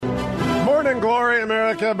Morning glory,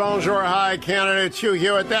 America. Bonjour, hi, Canada. It's Hugh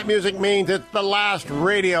Hewitt. That music means it's the last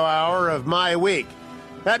radio hour of my week.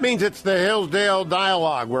 That means it's the Hillsdale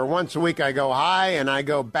Dialogue, where once a week I go high and I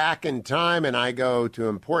go back in time and I go to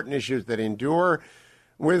important issues that endure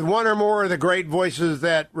with one or more of the great voices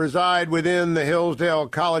that reside within the Hillsdale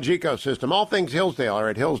college ecosystem. All things Hillsdale are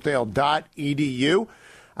at hillsdale.edu.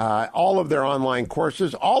 All of their online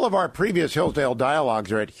courses, all of our previous Hillsdale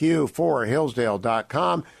Dialogues are at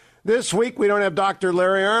hugh4hillsdale.com. This week, we don't have Dr.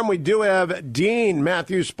 Larry Arm. We do have Dean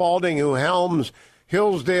Matthew Spalding, who helms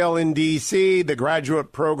Hillsdale in D.C., the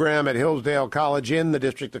graduate program at Hillsdale College in the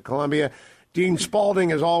District of Columbia. Dean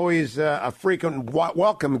Spalding is always a frequent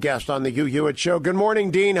welcome guest on the Hugh Hewitt Show. Good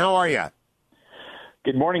morning, Dean. How are you?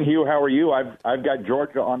 Good morning, Hugh. How are you? I've got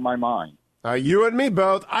Georgia on my mind. You and me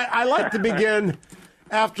both. I like to begin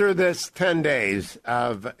after this 10 days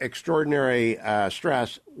of extraordinary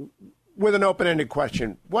stress with an open-ended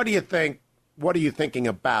question. What do you think? What are you thinking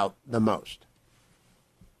about the most?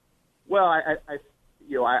 Well, I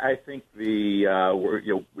think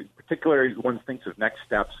particularly one thinks of next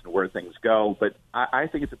steps and where things go. But I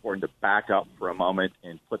think it's important to back up for a moment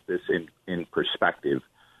and put this in perspective.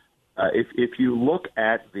 If you look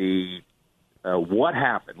at the what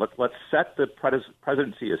happened, let's set the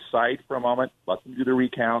presidency aside for a moment. Let them do the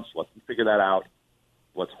recounts. Let them figure that out.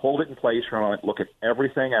 Let's hold it in place for a moment. Look at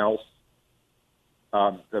everything else.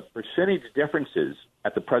 The percentage differences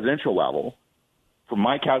at the presidential level, from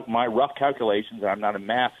my rough calculations, I'm not in the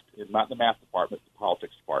math department, the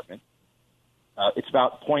politics department, it's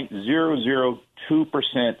about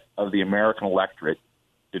 0.002% of the American electorate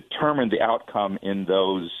determined the outcome in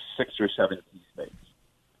those 6 or 7 key states.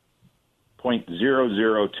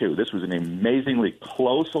 0.002. This was an amazingly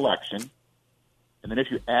close election. And then if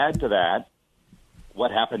you add to that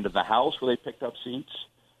what happened in the House where they picked up seats,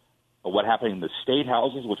 or what happened in the state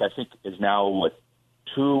houses, which I think is now,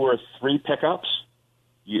 2 or 3 pickups.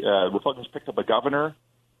 Republicans picked up a governor.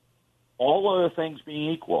 All other things being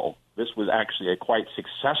equal, this was actually a quite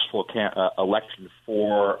successful election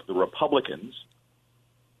for the Republicans.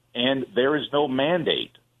 And there is no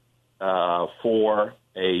mandate for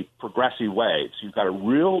a progressive wave. So you've got a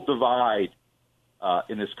real divide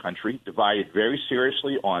in this country, divided very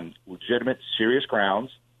seriously on legitimate, serious grounds.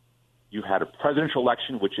 You had a presidential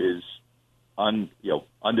election which is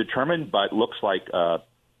undetermined, but looks like Joe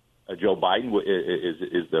Biden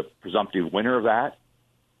is the presumptive winner of that.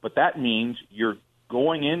 But that means you're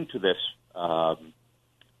going into this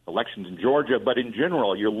elections in Georgia, but in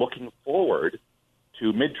general, you're looking forward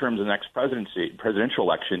to midterms and the next presidential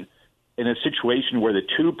election in a situation where the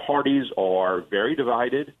two parties are very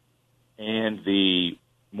divided and the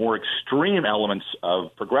more extreme elements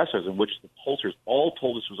of progressivism, which the pollsters all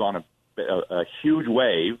told us was on a a huge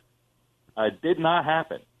wave, did not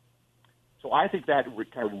happen. So I think that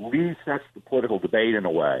kind of resets the political debate in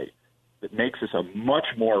a way that makes this a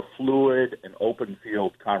much more fluid and open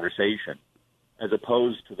field conversation, as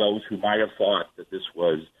opposed to those who might have thought that this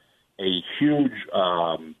was a huge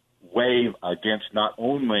wave against not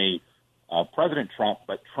only President Trump,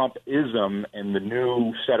 but Trumpism and the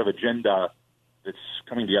new set of agenda that's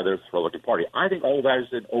coming together for the Republican Party. I think all of that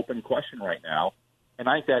is an open question right now. And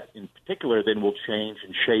I think that, in particular, then will change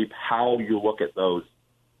and shape how you look at those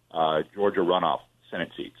Georgia runoff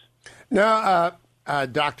Senate seats. Now,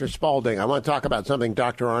 Dr. Spalding, I want to talk about something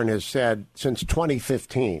Dr. Arnn has said since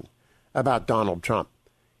 2015 about Donald Trump.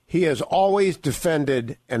 He has always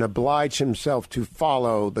defended and obliged himself to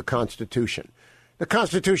follow the Constitution. The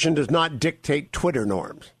Constitution does not dictate Twitter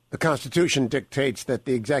norms. The Constitution dictates that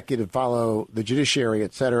the executive follow the judiciary,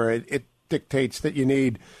 et cetera. It dictates that you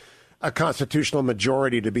need a constitutional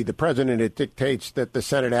majority to be the president. It dictates that the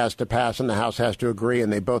Senate has to pass and the House has to agree,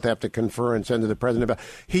 and they both have to confer and send to the president.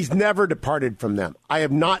 He's never departed from them. I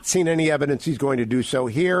have not seen any evidence he's going to do so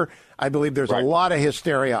here. I believe there's a lot of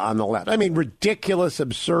hysteria on the left. I mean, ridiculous,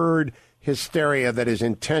 absurd hysteria that is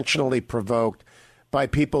intentionally provoked by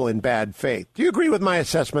people in bad faith. Do you agree with my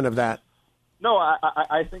assessment of that? No,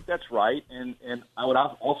 I think that's right. And I would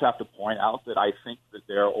also have to point out that I think that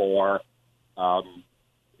there are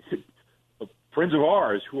friends of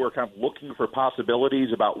ours who are kind of looking for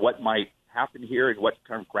possibilities about what might happen here and what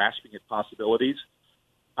kind of grasping at possibilities.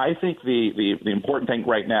 I think the important thing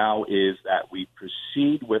right now is that we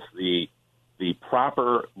proceed with the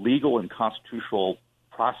proper legal and constitutional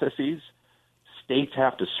processes. States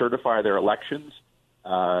have to certify their elections.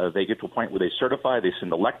 They get to a point where they certify, they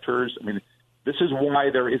send electors. I mean, this is why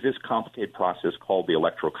there is this complicated process called the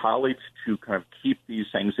Electoral College to kind of keep these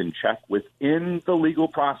things in check within the legal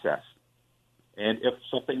process. And if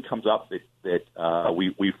something comes up that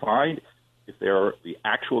we find if there are the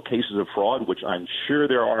actual cases of fraud, which I'm sure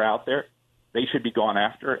there are out there, they should be gone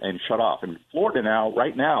after and shut off. And Florida now,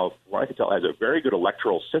 right now, what I can tell, has a very good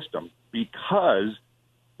electoral system because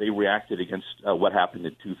they reacted against what happened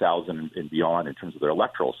in 2000 and beyond in terms of their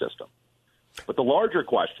electoral system. But the larger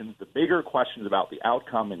questions, the bigger questions about the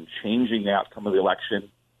outcome and changing the outcome of the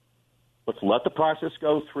election, let's let the process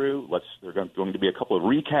go through. There are going to be a couple of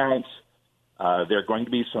recounts. There are going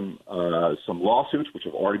to be some lawsuits which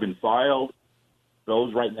have already been filed.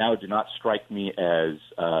 Those right now do not strike me as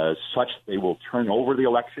such they will turn over the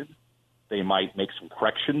election. They might make some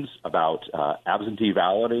corrections about absentee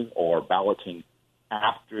balloting or balloting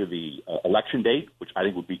after the election date, which I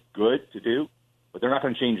think would be good to do. But they're not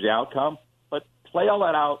going to change the outcome. But play all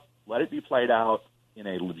that out. Let it be played out in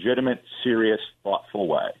a legitimate, serious, thoughtful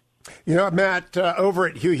way. You know, Matt, over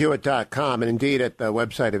at HughHewitt.com, and indeed at the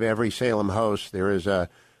website of every Salem host, there is a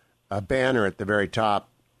banner at the very top.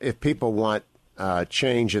 If people want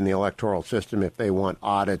change in the electoral system, if they want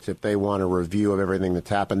audits, if they want a review of everything that's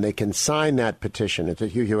happened, they can sign that petition. It's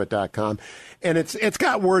at HughHewitt.com. And it's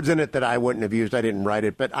got words in it that I wouldn't have used. I didn't write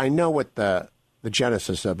it, but I know what the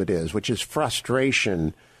genesis of it is, which is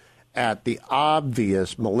frustration at the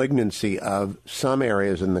obvious malignancy of some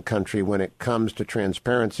areas in the country when it comes to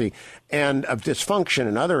transparency and of dysfunction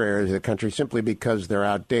in other areas of the country simply because they're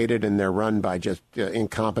outdated and they're run by just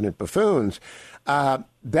incompetent buffoons.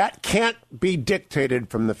 That can't be dictated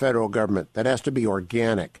from the federal government. That has to be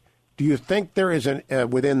organic. Do you think there is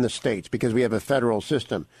within the states, because we have a federal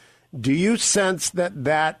system, do you sense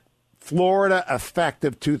that Florida effect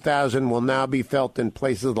of 2000 will now be felt in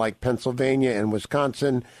places like Pennsylvania and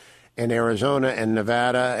Wisconsin and Arizona and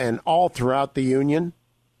Nevada and all throughout the union?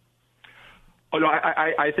 Oh, no,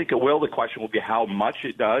 I think it will. The question will be how much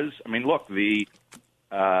it does. I mean, look, the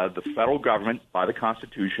federal government, by the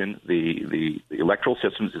Constitution, the electoral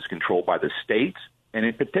systems is controlled by the states, and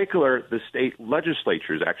in particular, the state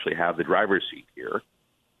legislatures actually have the driver's seat here.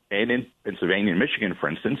 And in Pennsylvania and Michigan, for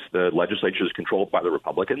instance, the legislature is controlled by the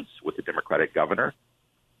Republicans with the Democratic governor.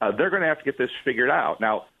 They're going to have to get this figured out.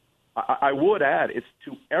 Now, I would add it's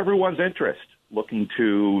to everyone's interest looking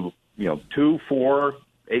to, 2, 4,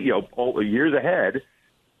 8, years ahead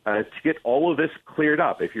to get all of this cleared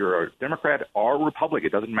up. If you're a Democrat or a Republican,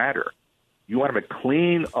 it doesn't matter. You want to have a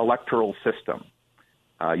clean electoral system.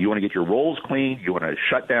 You want to get your rolls clean. You want to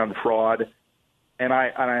shut down fraud. And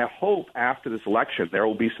I hope after this election there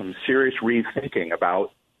will be some serious rethinking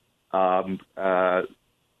about part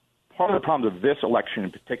of the problems of this election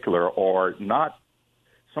in particular are not.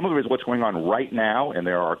 Some of it is what's going on right now, and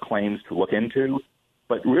there are claims to look into.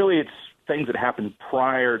 But really, it's things that happened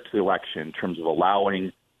prior to the election in terms of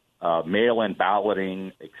allowing mail-in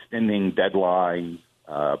balloting, extending deadlines,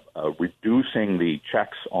 reducing the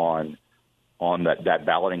checks on that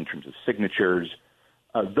balloting in terms of signatures.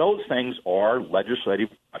 Those things are legislative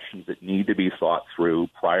questions that need to be thought through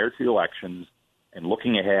prior to the elections. And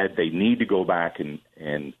looking ahead, they need to go back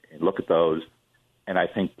and look at those, and I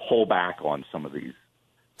think pull back on some of these.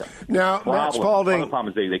 Now, Matt Spalding, the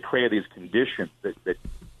problem is they create these conditions that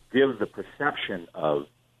give the perception of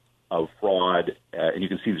fraud, and you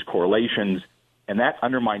can see these correlations, and that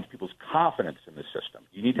undermines people's confidence in the system.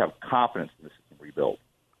 You need to have confidence in the system rebuilt.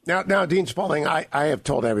 Now, Dean Spalding, I have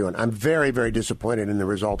told everyone I'm very, very disappointed in the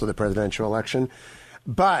result of the presidential election,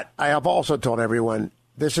 but I have also told everyone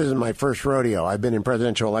this isn't my first rodeo. I've been in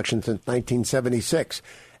presidential elections since 1976.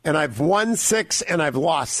 And I've won 6 and I've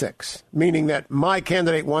lost 6, meaning that my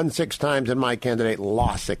candidate won 6 times and my candidate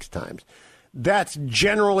lost 6 times. That's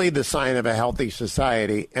generally the sign of a healthy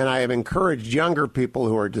society, and I have encouraged younger people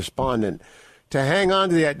who are despondent to hang on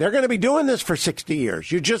to that. They're going to be doing this for 60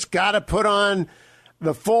 years. You just got to put on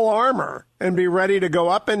the full armor and be ready to go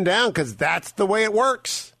up and down because that's the way it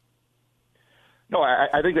works. No,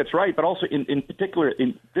 I think that's right, but also in particular,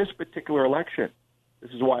 in this particular election, this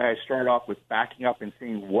is why I started off with backing up and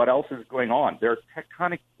seeing what else is going on. There are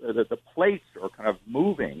tectonic, the plates are kind of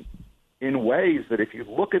moving in ways that if you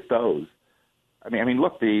look at those, I mean,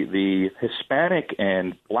 look, the Hispanic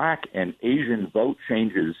and Black and Asian vote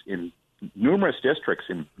changes in numerous districts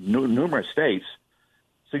in numerous states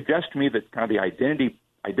suggest to me that kind of the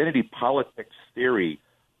identity politics theory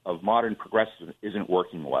of modern progressivism isn't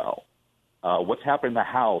working well. What's happened in the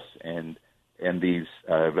House and these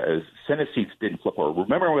Senate seats didn't flip over.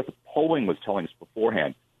 Remember what the polling was telling us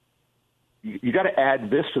beforehand. You got to add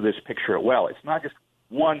this to this picture as well. It's not just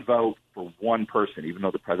one vote for one person, even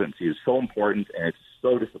though the presidency is so important and it's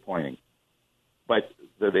so disappointing. But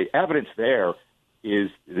the evidence there is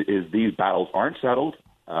these battles aren't settled.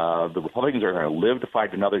 The Republicans are going to live to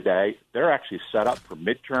fight another day. They're actually set up for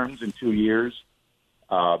midterms in 2 years.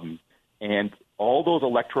 And all those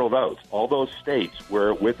electoral votes, all those states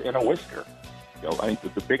were within a whisker. I think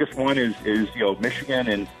that the biggest one is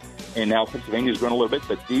Michigan and now Pennsylvania is growing a little bit,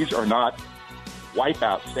 but these are not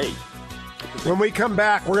wipeout states. When we come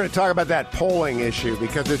back, we're going to talk about that polling issue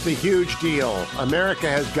because it's a huge deal. America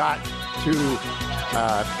has got to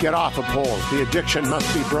get off of polls. The addiction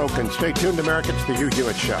must be broken. Stay tuned, America. It's the Hugh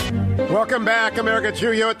Hewitt Show. Welcome back, America. It's Hugh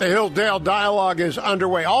Hewitt. The Hillsdale Dialogue is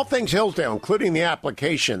underway. All things Hillsdale, including the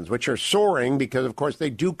applications, which are soaring because, of course, they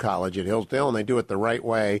do college at Hillsdale and they do it the right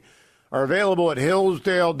way, are available at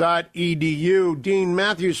hillsdale.edu. Dean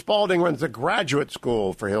Matthew Spalding runs the graduate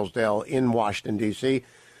school for Hillsdale in Washington, D.C.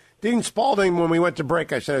 Dean Spalding, when we went to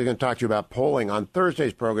break, I said I was going to talk to you about polling. On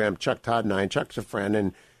Thursday's program, Chuck Todd and I, and Chuck's a friend,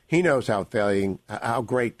 and he knows how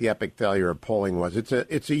great the epic failure of polling was.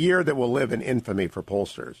 It's a year that will live in infamy for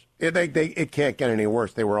pollsters. It can't get any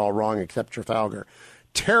worse. They were all wrong except Trafalgar.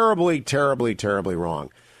 Terribly, terribly, terribly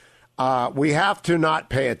wrong. We have to not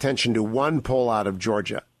pay attention to one poll out of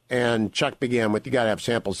Georgia. And Chuck began with, you got to have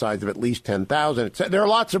sample size of at least 10,000. There are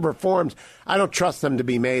lots of reforms. I don't trust them to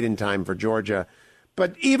be made in time for Georgia.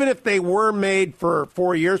 But even if they were made for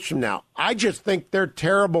 4 years from now, I just think they're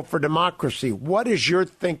terrible for democracy. What is your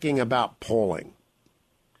thinking about polling?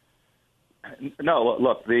 No,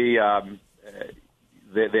 look, they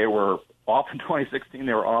were off in 2016.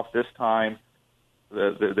 They were off this time.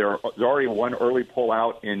 There's already one early poll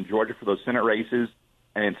out in Georgia for those Senate races,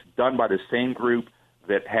 and it's done by the same group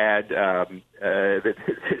that had that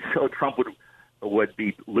showed Trump would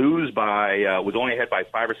lose by was only ahead by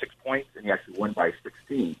 5 or 6 points, and he actually won by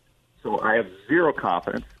 16. So I have zero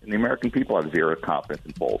confidence, and the American people have zero confidence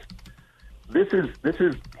in polls. This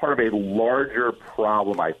is part of a larger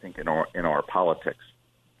problem, I think, in our politics.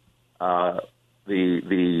 For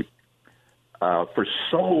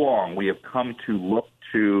so long, we have come to look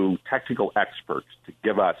to technical experts to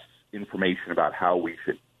give us information about how we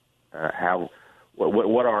should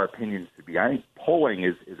what our opinions should be. I think polling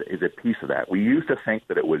is a piece of that. We used to think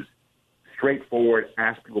that it was straightforward,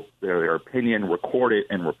 ask people their opinion, record it,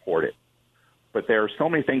 and report it. But there are so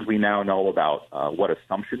many things we now know about what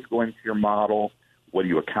assumptions go into your model, what do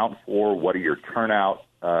you account for, what are your turnout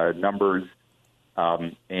numbers,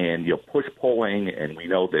 and push polling, and we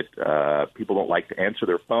know that people don't like to answer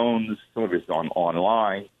their phones. Some of it's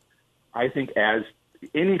online. I think as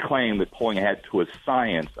any claim that polling had to a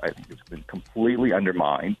science, I think it's been completely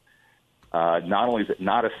undermined. Not only is it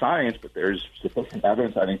not a science, but there's sufficient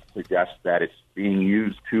evidence, I think, to suggest that it's being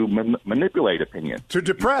used to manipulate opinion. To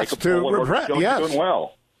depress, to repress, yes. Doing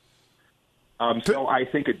well. So I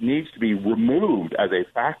think it needs to be removed as a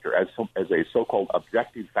factor, as a so-called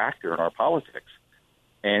objective factor in our politics,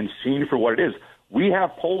 and seen for what it is. We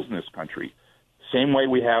have polls in this country, same way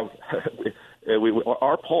we have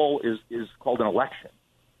our poll is called an election.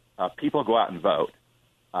 People go out and vote.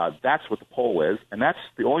 That's what the poll is, and that's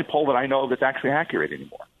the only poll that I know that's actually accurate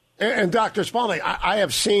anymore. And Dr. Spalding, I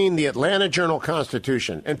have seen the Atlanta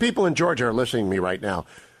Journal-Constitution, and people in Georgia are listening to me right now,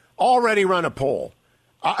 already run a poll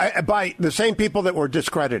by the same people that were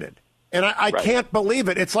discredited. And I can't believe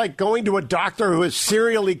it. It's like going to a doctor who has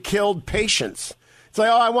serially killed patients. It's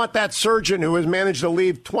like, I want that surgeon who has managed to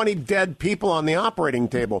leave 20 dead people on the operating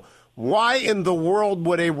table. Why in the world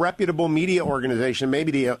would a reputable media organization, maybe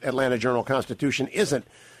the Atlanta Journal-Constitution isn't,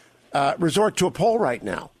 resort to a poll right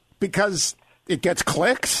now? Because it gets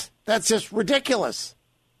clicks? That's just ridiculous.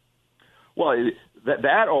 Well,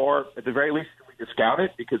 that or at the very least, we discount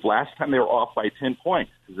it because last time they were off by 10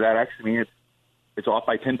 points. Does that actually mean it's off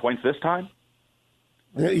by 10 points this time?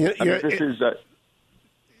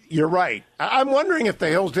 You're right. I'm wondering if the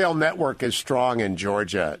Hillsdale network is strong in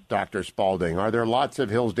Georgia, Dr. Spalding. Are there lots of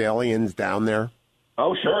Hillsdalians down there?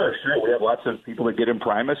 Oh, sure. We have lots of people that get in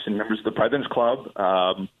Primus and members of the President's Club,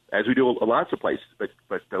 as we do lots of places. But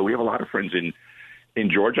we have a lot of friends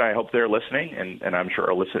in Georgia. I hope they're listening, and I'm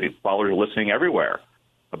sure followers are listening everywhere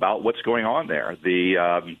about what's going on there. I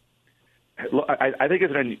think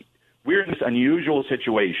we're in this unusual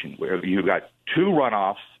situation where you've got two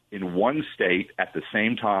runoffs in one state at the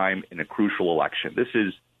same time in a crucial election. This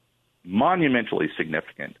is monumentally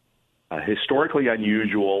significant, historically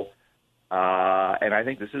unusual, and I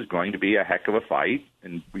think this is going to be a heck of a fight,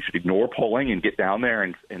 and we should ignore polling and get down there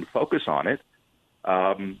and focus on it.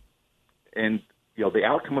 And the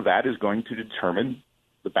outcome of that is going to determine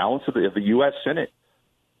the balance of the U.S. Senate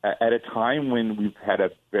at a time when we've had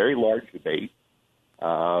a very large debate,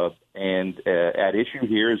 and at issue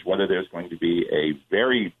here is whether there's going to be a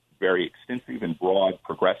very, very extensive and broad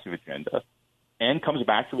progressive agenda, and comes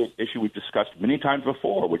back to the issue we've discussed many times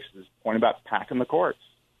before, which is this point about packing the courts.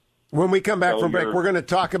 When we come back from break, we're going to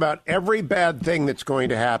talk about every bad thing that's going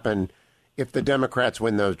to happen if the Democrats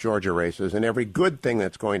win those Georgia races and every good thing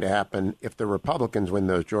that's going to happen if the Republicans win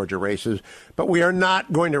those Georgia races. But we are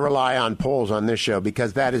not going to rely on polls on this show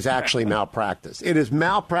because that is actually malpractice. It is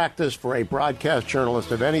malpractice for a broadcast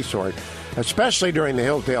journalist of any sort, especially during the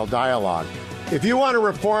Hillsdale dialogue. If you want to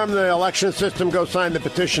reform the election system, go sign the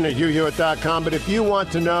petition at hughhewitt.com. But if you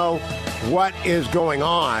want to know what is going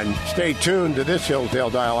on, stay tuned to this Hillsdale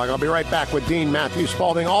dialogue. I'll be right back with Dean Matthew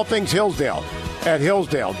Spalding, all things Hillsdale at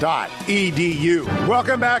hillsdale.edu.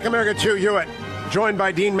 Welcome back, America. Hugh Hewitt, joined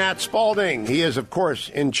by Dean Matt Spalding. He is, of course,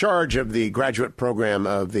 in charge of the graduate program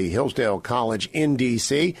of the Hillsdale College in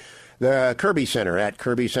D.C., the Kirby Center at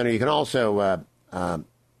Kirby Center. You can also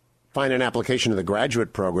find an application to the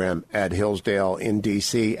graduate program at Hillsdale in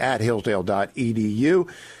D.C. at hillsdale.edu.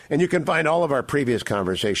 And you can find all of our previous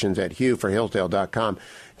conversations at hughforhillsdale.com.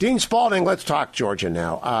 Dean Spalding, let's talk Georgia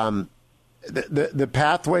now. The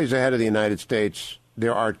pathways ahead of the United States,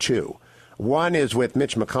 there are two. One is with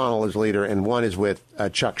Mitch McConnell as leader, and one is with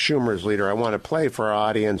Chuck Schumer as leader. I want to play for our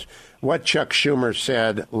audience what Chuck Schumer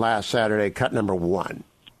said last Saturday, cut number 1.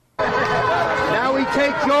 Now we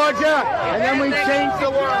take Georgia, and then we change the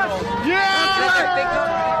world.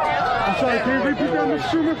 Yeah! I'm sorry, can you repeat that, Mr.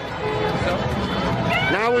 Schumer?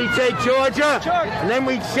 Now we take Georgia, and then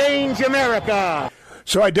we change America.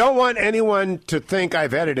 So I don't want anyone to think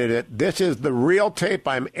I've edited it. This is the real tape.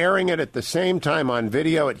 I'm airing it at the same time on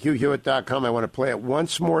video at hughhewitt.com. I want to play it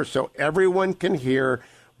once more so everyone can hear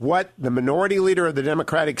what the minority leader of the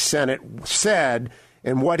Democratic Senate said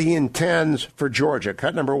and what he intends for Georgia.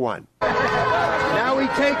 Cut number 1. Now we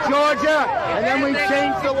take Georgia, and then we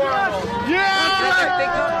change the world.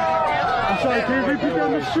 Yeah! I'm sorry, can you repeat that,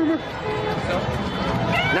 Mr. Schumer?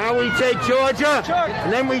 Now we take Georgia,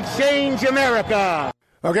 and then we change America.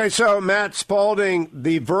 Okay, so Matt Spalding,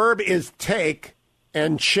 the verb is take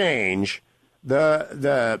and change.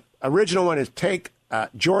 The original one is take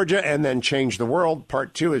Georgia and then change the world.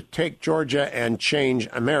 Part 2 is take Georgia and change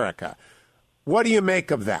America. What do you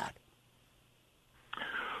make of that?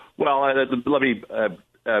 Well, let me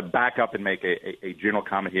back up and make a general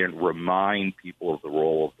comment here and remind people of the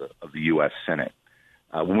role of the U.S. Senate.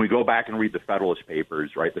 When we go back and read the Federalist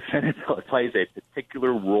Papers, right, the Senate plays a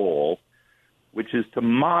particular role, which is to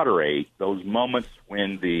moderate those moments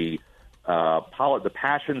when the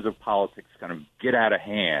passions of politics kind of get out of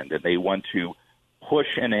hand and they want to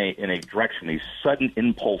push in a direction, these sudden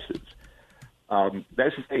impulses.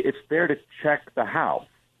 That's to say, it's there to check the House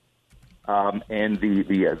and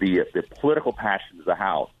the political passions of the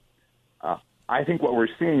House. I think what we're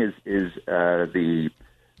seeing is the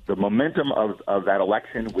momentum of that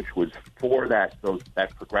election, which was for that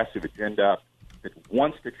progressive agenda that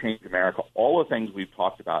wants to change America. All the things we've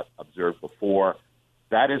talked about, observed before,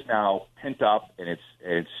 that is now pent up and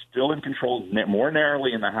it's still in control, more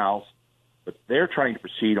narrowly in the House. But they're trying to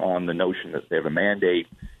proceed on the notion that they have a mandate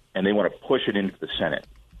and they want to push it into the Senate.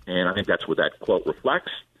 And I think that's what that quote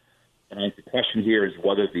reflects. And I think the question here is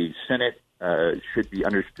whether the Senate should be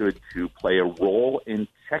understood to play a role in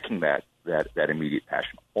checking that immediate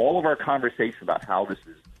passion. All of our conversation about how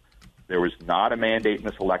there was not a mandate in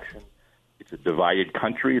this election. It's a divided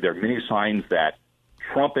country. There are many signs that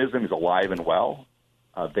Trumpism is alive and well.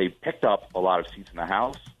 They picked up a lot of seats in the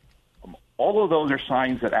House. All of those are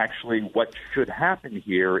signs that actually what should happen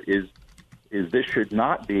here is this should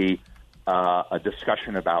not be a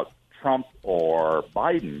discussion about Trump or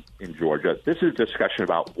Biden in Georgia. This is a discussion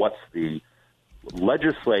about what's the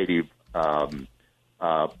legislative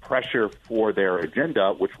pressure for their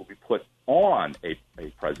agenda, which will be put on a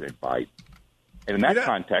President Biden. And in that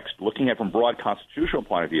context, looking at it from a broad constitutional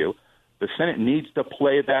point of view, the Senate needs to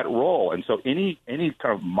play that role. And so any kind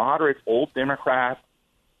of moderate old Democrat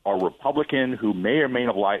or Republican who may or may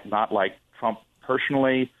not like Trump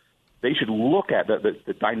personally, they should look at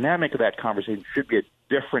the dynamic of that conversation should be a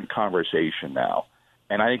different conversation now.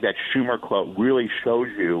 And I think that Schumer quote really shows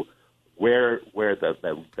you where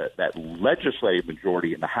that legislative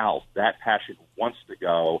majority in the House, that passion wants to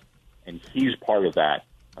go, and he's part of that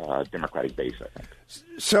Democratic base, I think.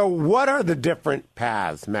 So what are the different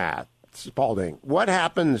paths, Matt Spalding? What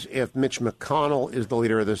happens if Mitch McConnell is the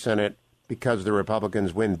leader of the Senate because the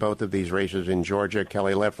Republicans win both of these races in Georgia?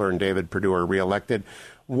 Kelly Loeffler and David Perdue are reelected.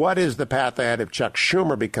 What is the path ahead if Chuck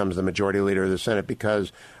Schumer becomes the majority leader of the Senate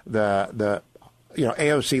because the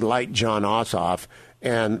AOC light John Ossoff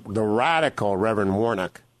and the radical Reverend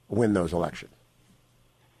Warnock win those elections?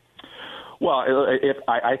 Well,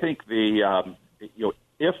 I think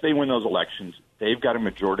if they win those elections, they've got a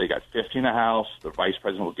majority. They got 50 in the House. The vice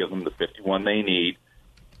president will give them the 51 they need.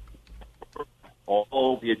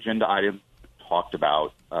 All the agenda items talked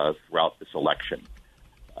about throughout this election.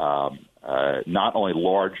 not only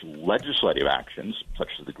large legislative actions, such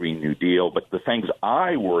as the Green New Deal, but the things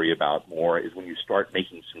I worry about more is when you start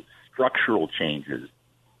making some structural changes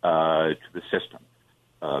to the system.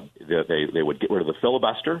 They would get rid of the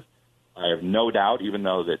filibuster. I have no doubt, even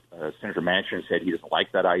though that Senator Manchin said he doesn't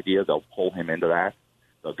like that idea, they'll pull him into that.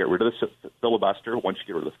 They'll get rid of the filibuster. Once you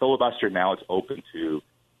get rid of the filibuster, now it's open to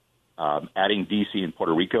adding D.C. and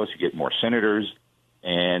Puerto Rico so you get more senators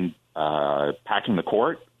and packing the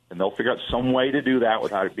court. And they'll figure out some way to do that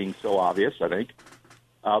without it being so obvious, I think.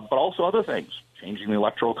 But also other things, changing the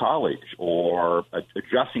Electoral College or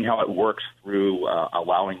adjusting how it works through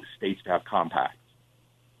allowing states to have compacts.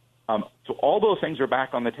 So all those things are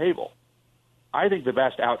back on the table. I think the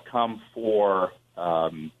best outcome for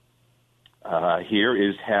here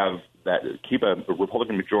is keep a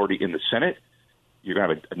Republican majority in the Senate. You're going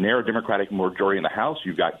to have a narrow Democratic majority in the House.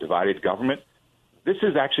 You've got divided government. This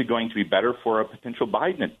is actually going to be better for a potential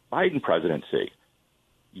Biden presidency.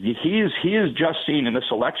 He is just seen in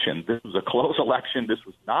this election. This was a close election. This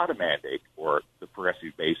was not a mandate for the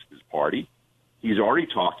progressive base of his party. He's already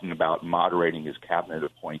talking about moderating his cabinet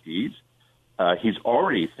appointees. He's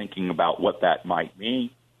already thinking about what that might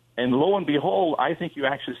mean. And lo and behold, I think you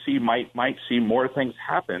actually might see more things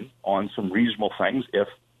happen on some reasonable things if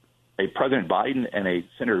a President Biden and a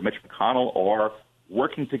Senator Mitch McConnell are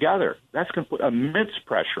working together. That's going to put immense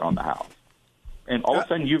pressure on the House. And all of a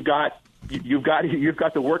sudden you've got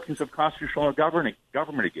the workings of constitutional government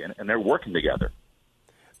again, and they're working together.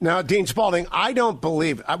 Now, Dean Spalding, I don't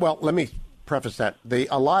believe. Well, let me preface that.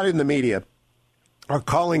 A lot in the media are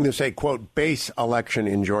calling this a, quote, base election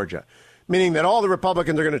in Georgia, meaning that all the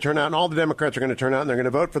Republicans are going to turn out and all the Democrats are going to turn out and they're going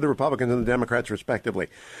to vote for the Republicans and the Democrats respectively.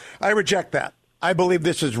 I reject that. I believe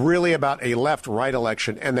this is really about a left-right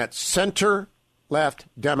election and that center-left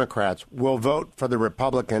Democrats will vote for the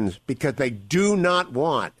Republicans because they do not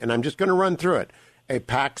want, and I'm just going to run through it, a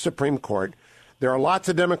packed Supreme Court. There are lots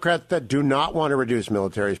of Democrats that do not want to reduce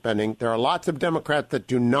military spending. There are lots of Democrats that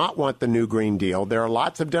do not want the new Green Deal. There are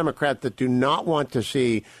lots of Democrats that do not want to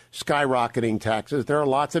see skyrocketing taxes. There are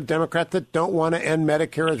lots of Democrats that don't want to end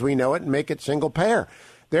Medicare as we know it and make it single payer.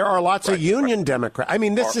 There are lots of union Democrats. I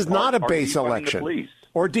mean, this is not a base election.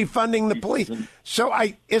 Or defunding the police. So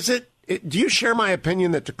do you share my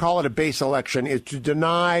opinion that to call it a base election is to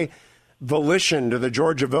deny volition to the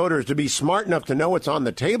Georgia voters to be smart enough to know what's on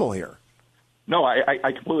the table here? No,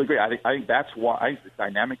 I completely agree. I think that's why the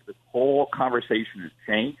dynamic of the whole conversation has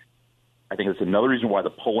changed. I think it's another reason why the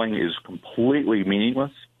polling is completely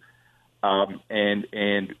meaningless.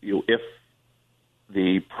 If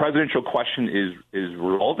the presidential question is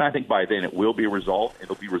resolved, and I think by then it will be resolved.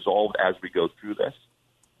 It'll be resolved as we go through this.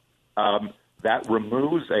 That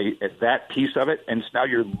removes that piece of it, and so now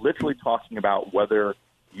you're literally talking about whether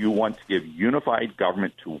you want to give unified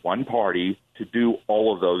government to one party to do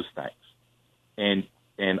all of those things. And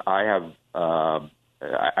I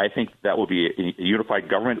think that will be a unified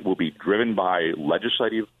government will be driven by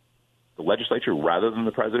the legislature rather than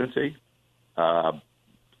the presidency.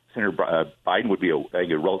 Senator Biden would be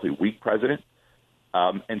a relatively weak president.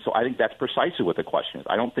 And so I think that's precisely what the question is.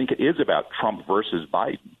 I don't think it is about Trump versus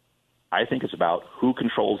Biden. I think it's about who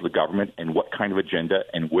controls the government and what kind of agenda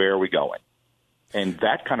and where are we going. And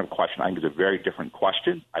that kind of question, I think, is a very different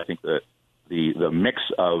question. I think that the mix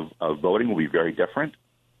of voting will be very different.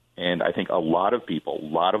 And I think a lot of people, a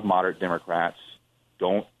lot of moderate Democrats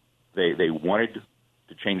they wanted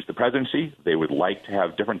to change the presidency. They would like to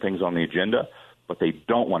have different things on the agenda, but they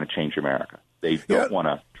don't want to change America. They don't want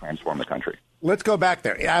to transform the country. Let's go back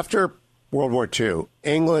there. After World War II,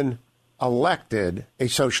 England elected a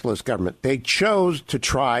socialist government. They chose to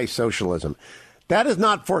try socialism. That is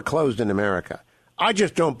not foreclosed in America. I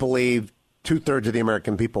just don't believe two-thirds of the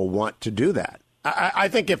American people want to do that. I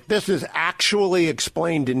think if this is actually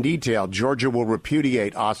explained in detail, Georgia will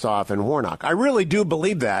repudiate Ossoff and Warnock. I really do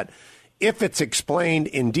believe that if it's explained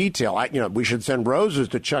in detail. We should send roses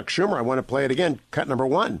to Chuck Schumer. I want to play it again. Cut number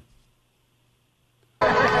 1.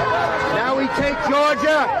 Now we take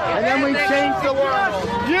Georgia, and then we change the world.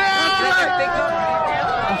 Yeah!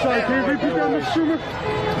 I'm sorry, can you repeat that, Mr. Schumer?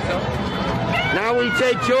 Now we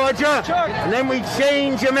take Georgia, and then we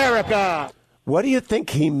change America. What do you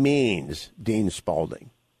think he means, Dean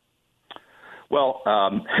Spalding? Well,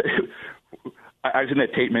 I've seen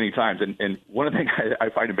that tape many times, and one of the things I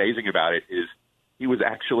find amazing about it is he was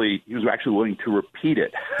actually willing to repeat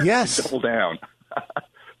it. Yes, double down.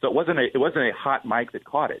 So it wasn't a hot mic that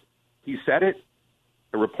caught it. He said it.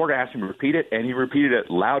 A reporter asked him to repeat it, and he repeated it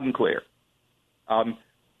loud and clear.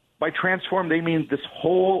 By transform, they mean this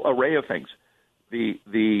whole array of things. The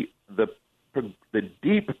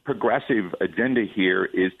deep progressive agenda here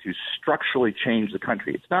is to structurally change the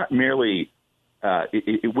country. It's not merely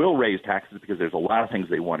it will raise taxes because there's a lot of things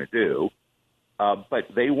they want to do,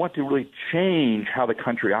 but they want to really change how the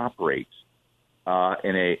country operates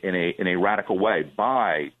in a radical way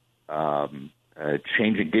by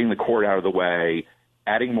getting the court out of the way,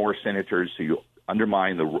 adding more senators so you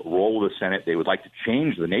undermine the role of the Senate. They would like to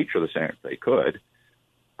change the nature of the Senate if they could.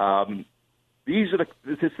 This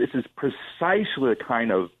is precisely the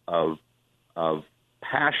kind of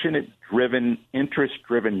passionate-driven,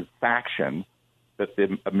 interest-driven faction that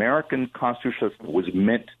the American constitutional system was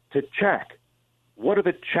meant to check. What are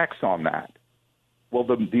the checks on that? Well,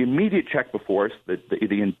 the immediate check before us, the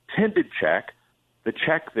intended check, the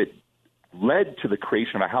check that led to the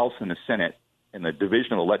creation of a House and a Senate and the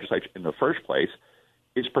division of the legislature in the first place,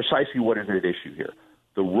 is precisely what is at issue here.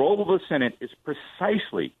 The role of the Senate is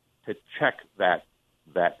precisely to check that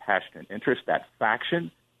passionate interest, that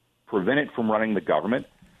faction, prevent it from running the government,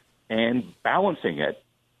 and balancing it.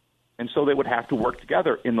 And so they would have to work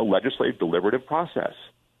together in the legislative deliberative process.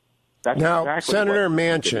 That's now, exactly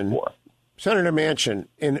Senator Manchin,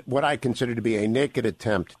 in what I consider to be a naked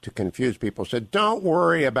attempt to confuse people, said, don't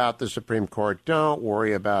worry about the Supreme Court. Don't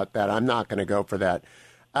worry about that. I'm not going to go for that.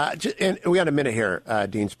 And we got a minute here,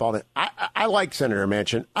 Dean Spalding. I like Senator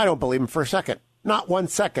Manchin. I don't believe him for a second. Not 1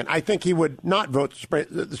 second. I think he would not vote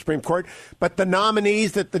the Supreme Court. But the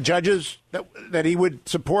nominees that the judges that he would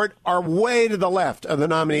support are way to the left of the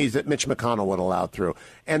nominees that Mitch McConnell would allow through.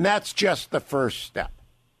 And that's just the first step.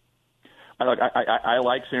 I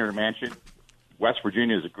like Senator Manchin. West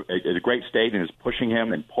Virginia is a great state and is pushing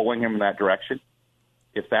him and pulling him in that direction.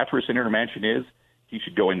 If that's where Senator Manchin is, he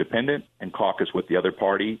should go independent and caucus with the other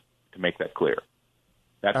party to make that clear.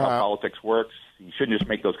 That's how politics works. He shouldn't just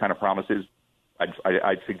make those kind of promises.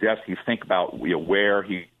 I'd suggest he think about where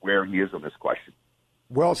he is on this question.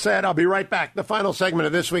 Well said. I'll be right back. The final segment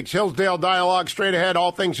of this week's Hillsdale Dialogue. Straight ahead,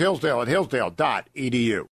 all things Hillsdale at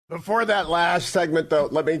hillsdale.edu. Before that last segment, though,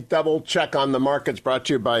 let me double check on the markets brought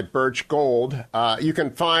to you by Birch Gold. You can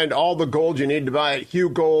find all the gold you need to buy at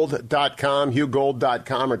hughgold.com,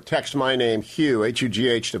 hughgold.com, or text my name, Hugh,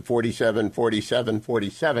 H-U-G-H, to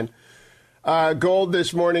 474747. Gold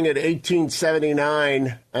this morning at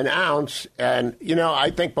 $1,879 an ounce. And, I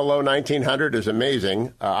think below 1,900 is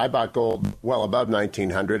amazing. I bought gold well above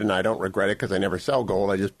 1,900, and I don't regret it because I never sell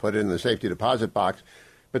gold. I just put it in the safety deposit box.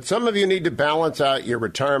 But some of you need to balance out your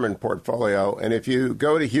retirement portfolio. And if you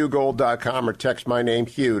go to hughgold.com or text my name,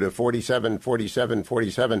 Hugh, to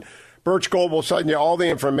 474747, Birch Gold will send you all the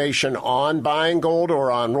information on buying gold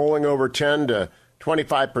or on rolling over 10 to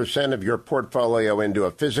 25% of your portfolio into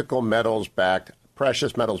a physical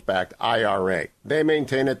precious metals-backed IRA. They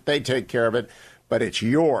maintain it. They take care of it. But it's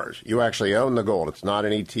yours. You actually own the gold. It's not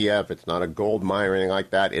an ETF. It's not a gold mine or anything like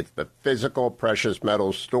that. It's the physical precious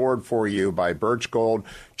metals stored for you by Birch Gold.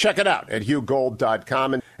 Check it out at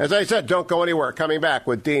hughgold.com. And as I said, don't go anywhere. Coming back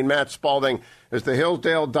with Dean Matt Spalding as the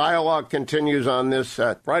Hillsdale Dialogue continues on this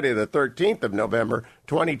Friday, the 13th of November,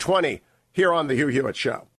 2020, here on The Hugh Hewitt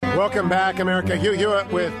Show. Welcome back, America. Hugh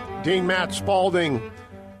Hewitt with Dean Matt Spalding.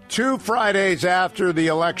 2 Fridays after the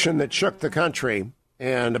election that shook the country,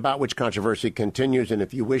 and about which controversy continues. And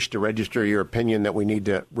if you wish to register your opinion that we need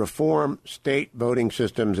to reform state voting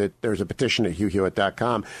systems, there's a petition at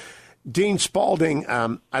hughhewitt.com. Dean Spalding,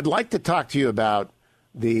 I'd like to talk to you about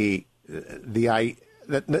the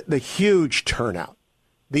huge turnout,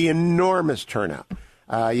 the enormous turnout.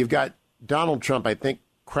 You've got Donald Trump, I think,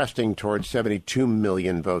 cresting towards 72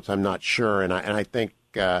 million votes. I'm not sure. And I think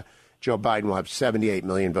Joe Biden will have 78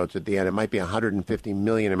 million votes at the end. It might be 150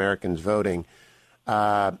 million Americans voting.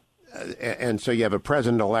 And so you have a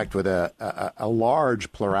president-elect with a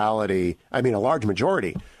large plurality, a large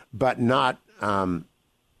majority, but not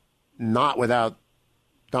without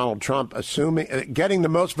Donald Trump getting the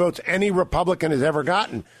most votes any Republican has ever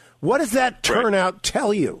gotten. What does that turnout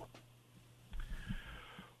tell you?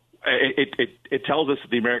 It tells us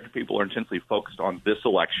that the American people are intensely focused on this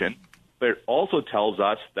election, but it also tells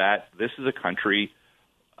us that this is a country.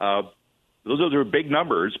 Those are big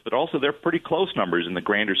numbers, but also they're pretty close numbers in the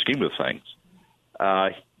grander scheme of things.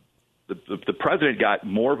 The president got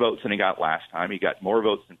more votes than he got last time. He got more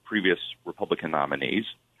votes than previous Republican nominees.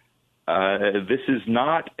 This is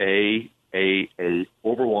not a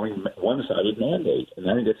overwhelming one-sided mandate, and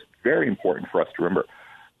I think it's very important for us to remember.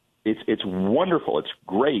 It's wonderful. It's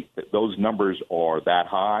great that those numbers are that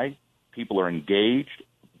high. People are engaged.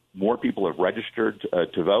 More people have registered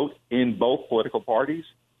to vote in both political parties.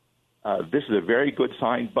 This is a very good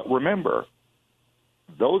sign. But remember,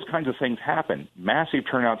 those kinds of things happen. Massive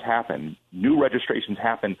turnouts happen. New registrations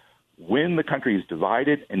happen when the country is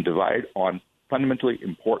divided and divided on fundamentally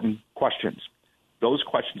important questions. Those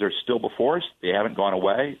questions are still before us. They haven't gone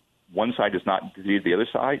away. One side does not defeat the other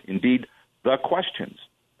side. Indeed, the questions,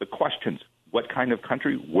 what kind of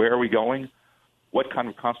country, where are we going, what kind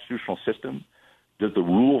of constitutional system, does the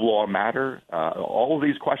rule of law matter? All of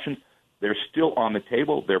these questions, they're still on the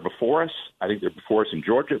table. They're before us. I think they're before us in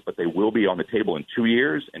Georgia, but they will be on the table in 2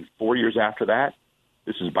 years and 4 years after that.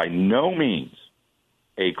 This is by no means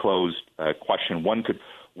a closed question. One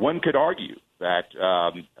could argue that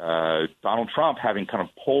Donald Trump, having kind of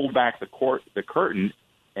pulled back the curtain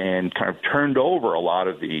and kind of turned over a lot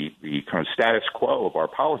of the kind of status quo of our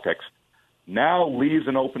politics, now leaves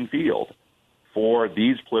an open field for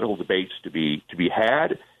these political debates to be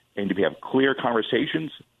had and to have clear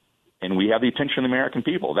conversations. And we have the attention of the American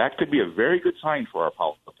people. That could be a very good sign for our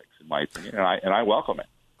politics, in my opinion, and I welcome it.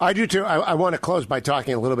 I do, too. I want to close by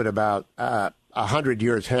talking a little bit about 100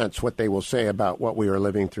 years hence, what they will say about what we are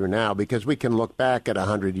living through now, because we can look back at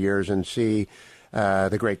 100 years and see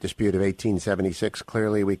the Great Dispute of 1876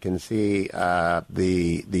 clearly. We can see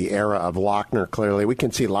the era of Lochner clearly. We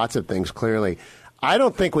can see lots of things clearly. I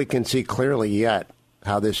don't think we can see clearly yet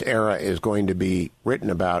how this era is going to be written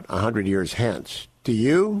about 100 years hence. Do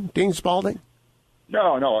you, Dean Spalding?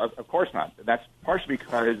 No, of course not. That's partially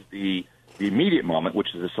because the immediate moment,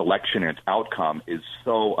 which is this election and its outcome, is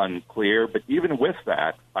so unclear. But even with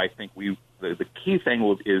that, I think the key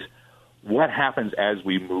thing is what happens as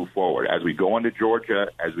we move forward, as we go into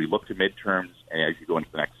Georgia, as we look to midterms, and as you go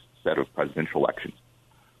into the next set of presidential elections.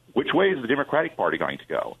 Which way is the Democratic Party going to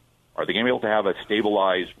go? Are they going to be able to have a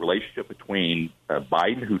stabilized relationship between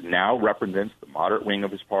Biden, who now represents the moderate wing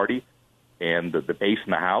of his party, and the base in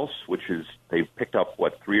the House, which is they've picked up,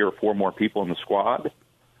 3 or 4 more people in the squad?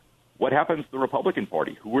 What happens to the Republican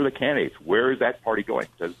Party? Who are the candidates? Where is that party going?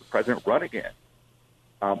 Does the president run again?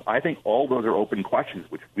 I think all those are open questions,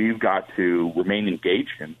 which we've got to remain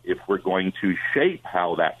engaged in if we're going to shape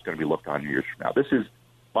how that's going to be looked on years from now. This is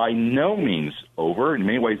by no means over. In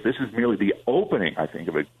many ways, this is merely the opening, I think,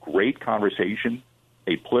 of a great conversation,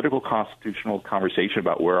 a political constitutional conversation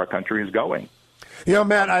about where our country is going. You know,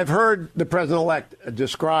 Matt, I've heard the president-elect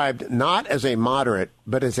described not as a moderate,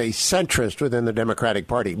 but as a centrist within the Democratic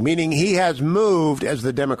Party, meaning he has moved, as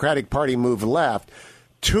the Democratic Party moved left,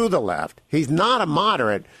 to the left. He's not a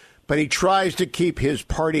moderate, but he tries to keep his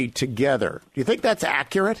party together. Do you think that's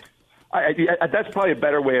accurate? That's probably a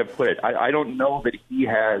better way of putting it. I don't know that he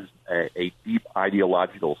has a deep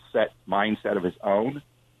ideological mindset of his own,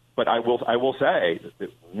 but I will say that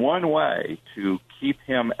one way to keep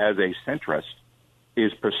him as a centrist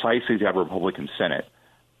is precisely to have a Republican Senate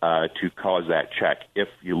to cause that check. If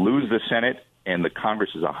you lose the Senate and the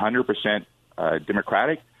Congress is 100%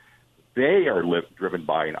 Democratic, they are driven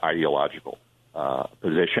by an ideological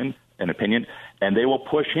position and opinion, and they will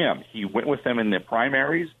push him. He went with them in the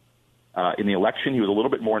primaries. In the election, he was a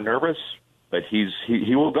little bit more nervous, but he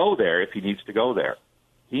will go there if he needs to go there.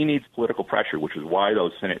 He needs political pressure, which is why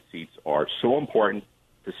those Senate seats are so important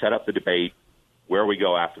to set up the debate where we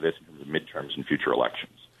go after this in terms of midterms and future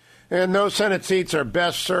elections. And those Senate seats are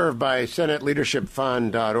best served by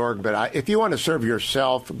SenateLeadershipFund.org. But if you want to serve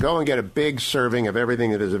yourself, go and get a big serving of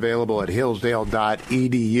everything that is available at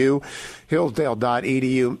Hillsdale.edu.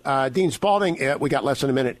 Hillsdale.edu. Dean Spalding, we got less than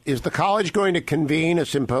a minute. Is the college going to convene a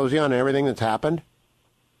symposium on everything that's happened?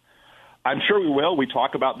 I'm sure we will. We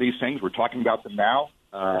talk about these things. We're talking about them now.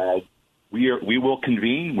 We will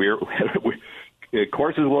convene.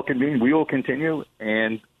 Courses will convene. We will continue,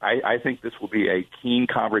 and I think this will be a keen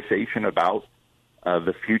conversation about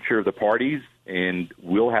the future of the parties, and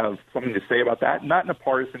we'll have something to say about that, not in a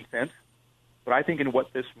partisan sense, but I think in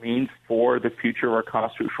what this means for the future of our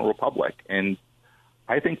constitutional republic. And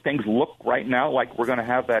I think things look right now like we're going to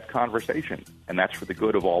have that conversation, and that's for the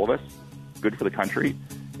good of all of us, good for the country,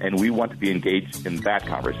 and we want to be engaged in that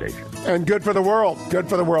conversation. And good for the world. Good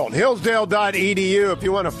for the world. Hillsdale.edu. If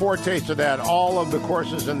you want a foretaste of that, all of the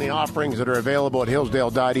courses and the offerings that are available at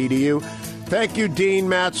Hillsdale.edu. Thank you, Dean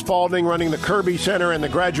Matt Spalding, running the Kirby Center and the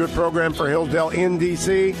graduate program for Hillsdale in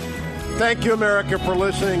D.C. Thank you, America, for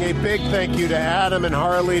listening. A big thank you to Adam and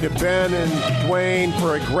Harley, to Ben and Dwayne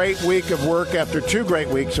for a great week of work after 2 great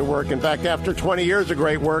weeks of work. In fact, after 20 years of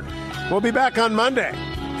great work. We'll be back on Monday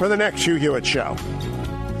for the next Hugh Hewitt Show.